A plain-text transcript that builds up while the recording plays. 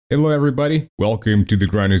Hello, everybody. Welcome to the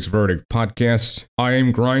Grinder's Verdict podcast. I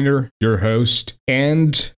am Grinder, your host,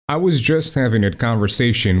 and I was just having a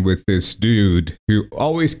conversation with this dude who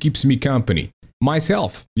always keeps me company.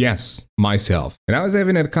 Myself. Yes, myself. And I was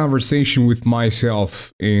having a conversation with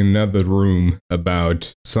myself in another room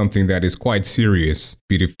about something that is quite serious,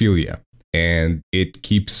 pedophilia. And it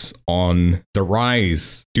keeps on the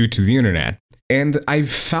rise due to the internet. And I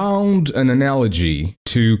found an analogy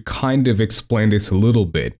to kind of explain this a little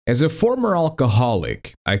bit. As a former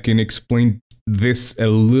alcoholic, I can explain this a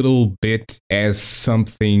little bit as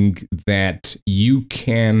something that you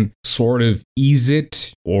can sort of ease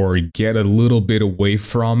it or get a little bit away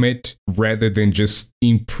from it rather than just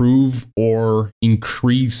improve or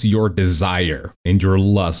increase your desire and your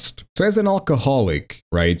lust. So as an alcoholic,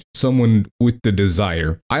 right, someone with the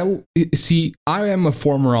desire, I am a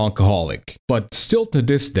former alcoholic, but still to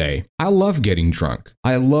this day, I love getting drunk.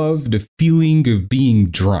 I love the feeling of being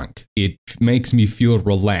drunk. It makes me feel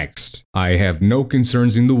relaxed. I have no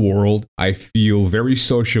concerns in the world. I feel very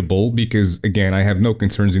sociable because, again, I have no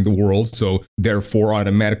concerns in the world. So therefore,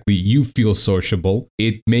 automatically, you feel sociable.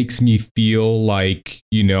 It makes me feel like,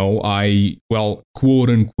 I quote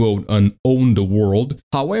unquote, own the world.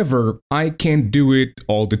 However, I can't do it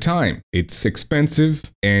all the time. It's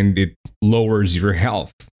expensive and it lowers your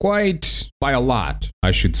health quite by a lot,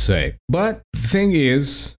 I should say. But the thing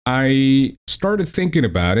is, I started thinking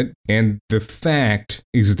about it, and the fact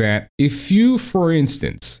is that if you, for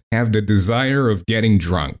instance, have the desire of getting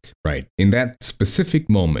drunk, right, in that specific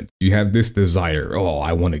moment, you have this desire,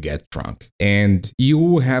 I want to get drunk, and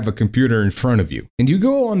you have a computer in front of you, and you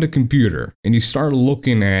go on the computer and you start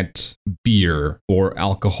looking at beer or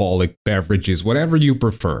alcoholic beverages, whatever you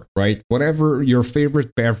prefer, right? Whatever your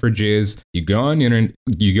favorite beverage is, you go on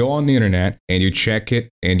the internet and you check it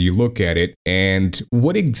and you look at it, and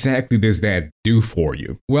what exactly does that do for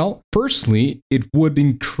you? Well, firstly, it would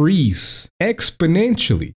increase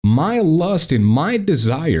exponentially my lust and my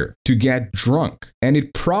desire to get drunk, and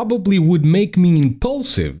it probably would make me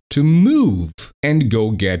impulsive to move and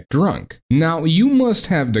go get drunk. Now, you must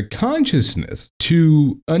have the consciousness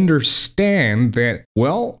to understand that,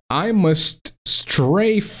 I must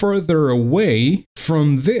stray further away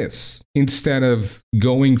from this instead of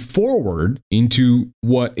going forward into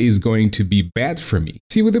what is going to be bad for me.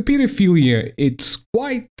 See, with the pedophilia, it's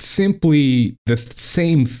quite simply the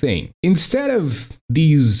same thing. Instead of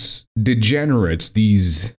these degenerates,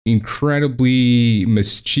 these incredibly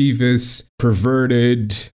mischievous,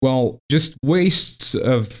 perverted, just wastes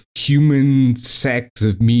of human sex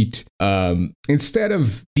of meat, instead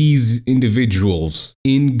of these individuals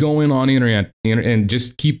in going on internet and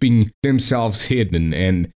just keeping themselves hidden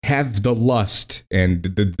and have the lust and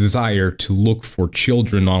the desire to look for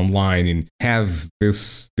children online and have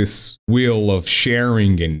this will of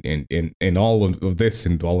sharing and all of this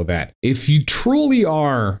and all of that. If you truly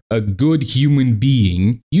are a good human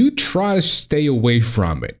being, you try to stay away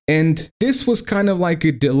from it. And this was kind of like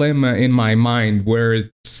a dilemma in my mind where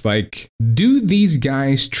it's like, do these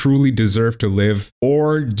guys truly deserve to live,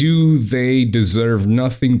 or do they deserve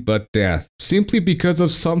nothing but death simply because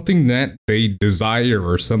of something that they desire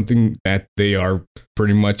or something that they are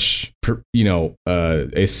pretty much,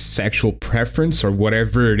 a sexual preference or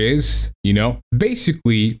whatever it is,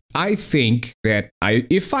 Basically, I think that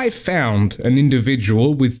if I found an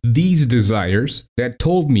individual with these desires that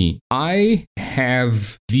told me I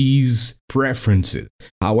have these preferences,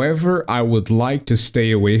 however, I would like to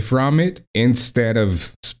stay away from it instead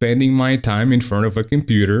of spending my time in front of a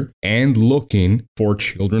computer and looking for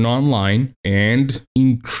children online and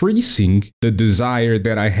increasing the desire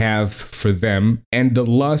that I have for them and the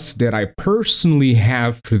lust that I personally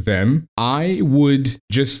have for them, I would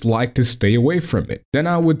just like to stay away from it. Then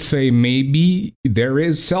I would say maybe there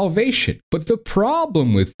is salvation. But the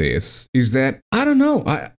problem with this is that, I don't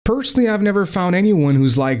know, personally, I've never found anyone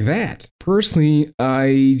who's like that. Personally,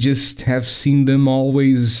 I just have seen them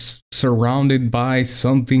always surrounded by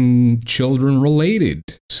something children related.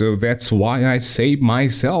 So that's why I say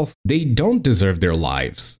myself, they don't deserve their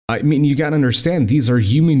lives. I mean, you gotta understand, these are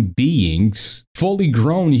human beings, fully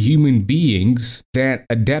grown human beings that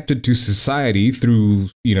adapted to society through,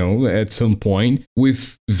 at some point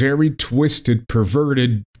with very twisted,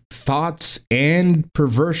 perverted thoughts and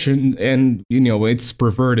perversion, and it's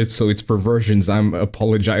perverted, so it's perversions. I'm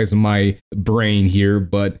apologizing my brain here,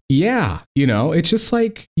 but yeah, it's just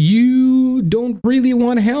like you you don't really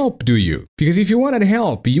want help, do you? Because if you wanted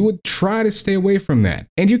help, you would try to stay away from that.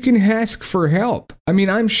 And you can ask for help. I mean,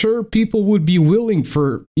 I'm sure people would be willing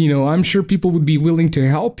to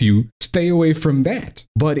help you stay away from that.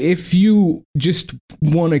 But if you just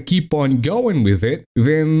want to keep on going with it,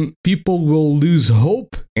 then people will lose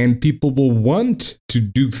hope and people will want to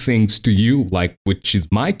do things to you, like, which is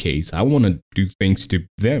my case. I want to do things to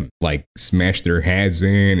them, like smash their heads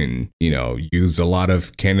in and, use a lot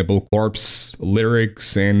of Cannibal Corpse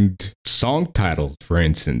lyrics and song titles, for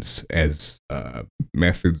instance, as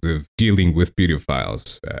methods of dealing with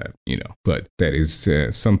pedophiles, but that is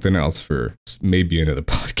something else for maybe another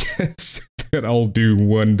podcast that I'll do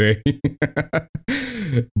one day.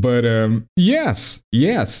 But yes,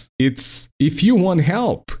 it's, if you want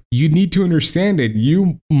help, you need to understand it.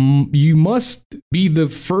 You must be the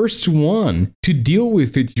first one to deal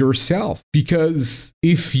with it yourself, because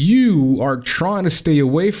if you are trying to stay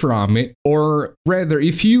away from it, or rather,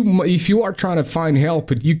 if you are trying to find help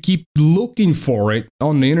but you keep looking for it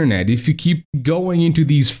on the internet, if you keep going into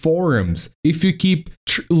these forums, if you keep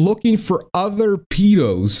looking for other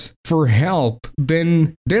pedos for help,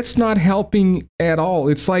 then that's not helping at all.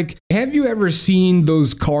 It's like, have you ever seen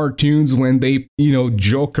those cartoons when they,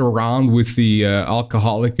 joke around with the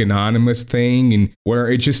Alcoholic Anonymous thing, and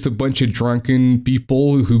where it's just a bunch of drunken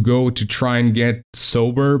people who go to try and get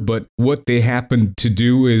sober, but what they happen to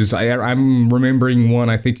do is, I'm remembering one,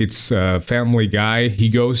 I think it's Family Guy.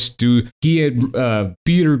 He and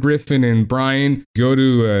Peter Griffin and Brian go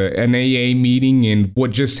to an AA meeting, and what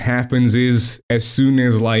just happens is, as soon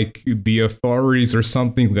as like the authorities or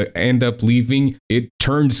something that end up leaving, it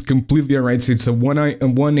turns completely around. It's a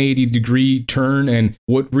 180 degree turn, and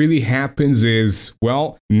what really happens is,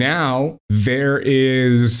 well, now there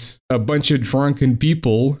is a bunch of drunken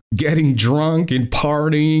people getting drunk and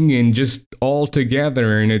partying and just all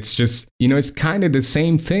together, and it's just, it's kind of the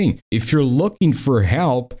same thing. If you're looking for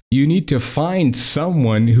help, you need to find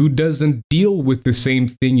someone who doesn't deal with the same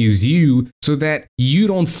thing as you, so that you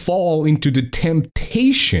don't fall into the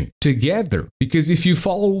temptation together. Because if you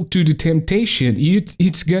fall to the temptation,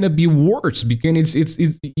 it's gonna be worse, because it's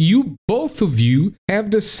you, both of you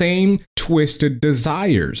have the same twisted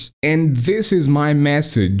desires. And this is my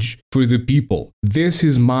message for the people. This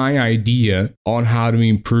is my idea on how to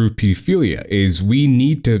improve pedophilia, is we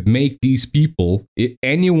need to make these people,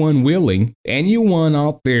 anyone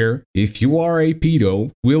out there, if you are a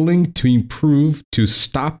pedo, willing to improve, to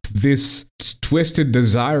stop this twisted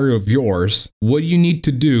desire of yours, what you need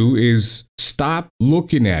to do is stop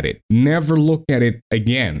looking at it. Never look at it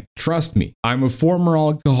again. Trust me, I'm a former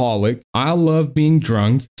alcoholic. I love being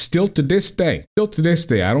drunk. Still to this day,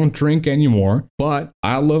 I don't drink anymore, but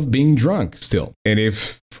I love being drunk still. And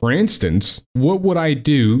if, for instance, what would I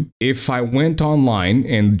do if I went online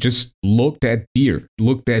and just looked at beer?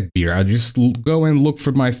 I just go and look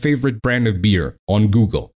for my favorite brand of beer on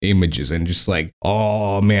Google Images, and just like,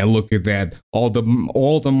 oh man, look at that. All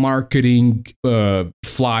the marketing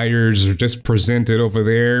flyers are just presented over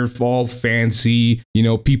there, all fancy,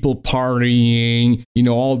 people partying,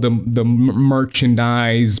 all the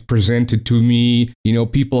merchandise presented to me,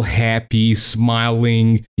 people happy,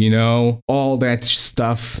 smiling, all that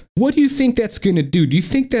stuff. What do you think that's going to do? Do you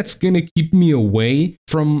think that's going to keep me away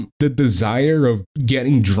from the desire of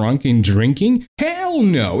getting drunk and drinking? Hell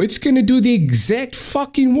no. It's going to do the exact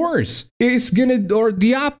fucking worse. Or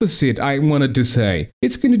the opposite, I wanted to say.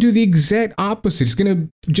 It's going to do the exact opposite. It's going to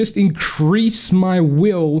just increase my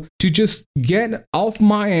will to just get off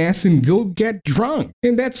my ass and go get drunk.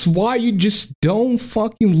 And that's why you just don't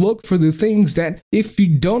fucking look for the things that, if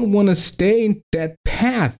you don't want to stay in that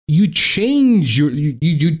path, you change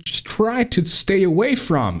you just try to stay away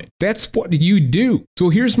from it. That's what you do. So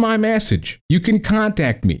here's my message. You can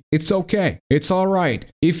contact me. It's okay. It's all right.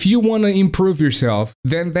 If you want to improve yourself,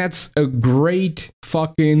 then that's a great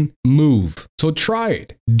fucking move. So try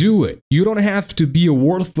it. Do it. You don't have to be a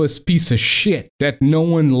worthless piece of shit that no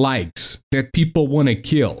one likes, that people want to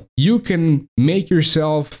kill. You can make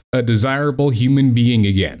yourself a desirable human being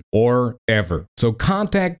again, or ever. So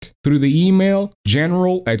contact through the email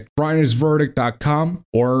general@grindersverdict.com,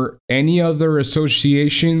 or any other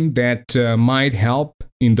association that might help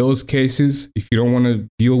in those cases. If you don't want to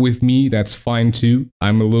deal with me, that's fine too.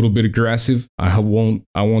 I'm a little bit aggressive. I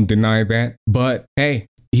won't deny that. But hey,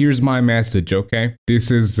 here's my message, okay?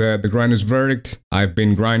 This is the Grinder's Verdict. I've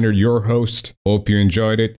been Grinder, your host. Hope you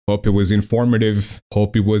enjoyed it. Hope it was informative.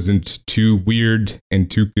 Hope it wasn't too weird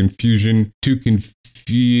and too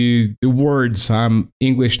words. I'm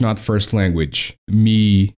English, not first language.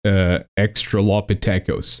 Me,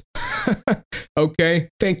 extralopithecus. Okay,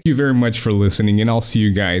 thank you very much for listening, and I'll see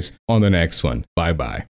you guys on the next one. Bye bye.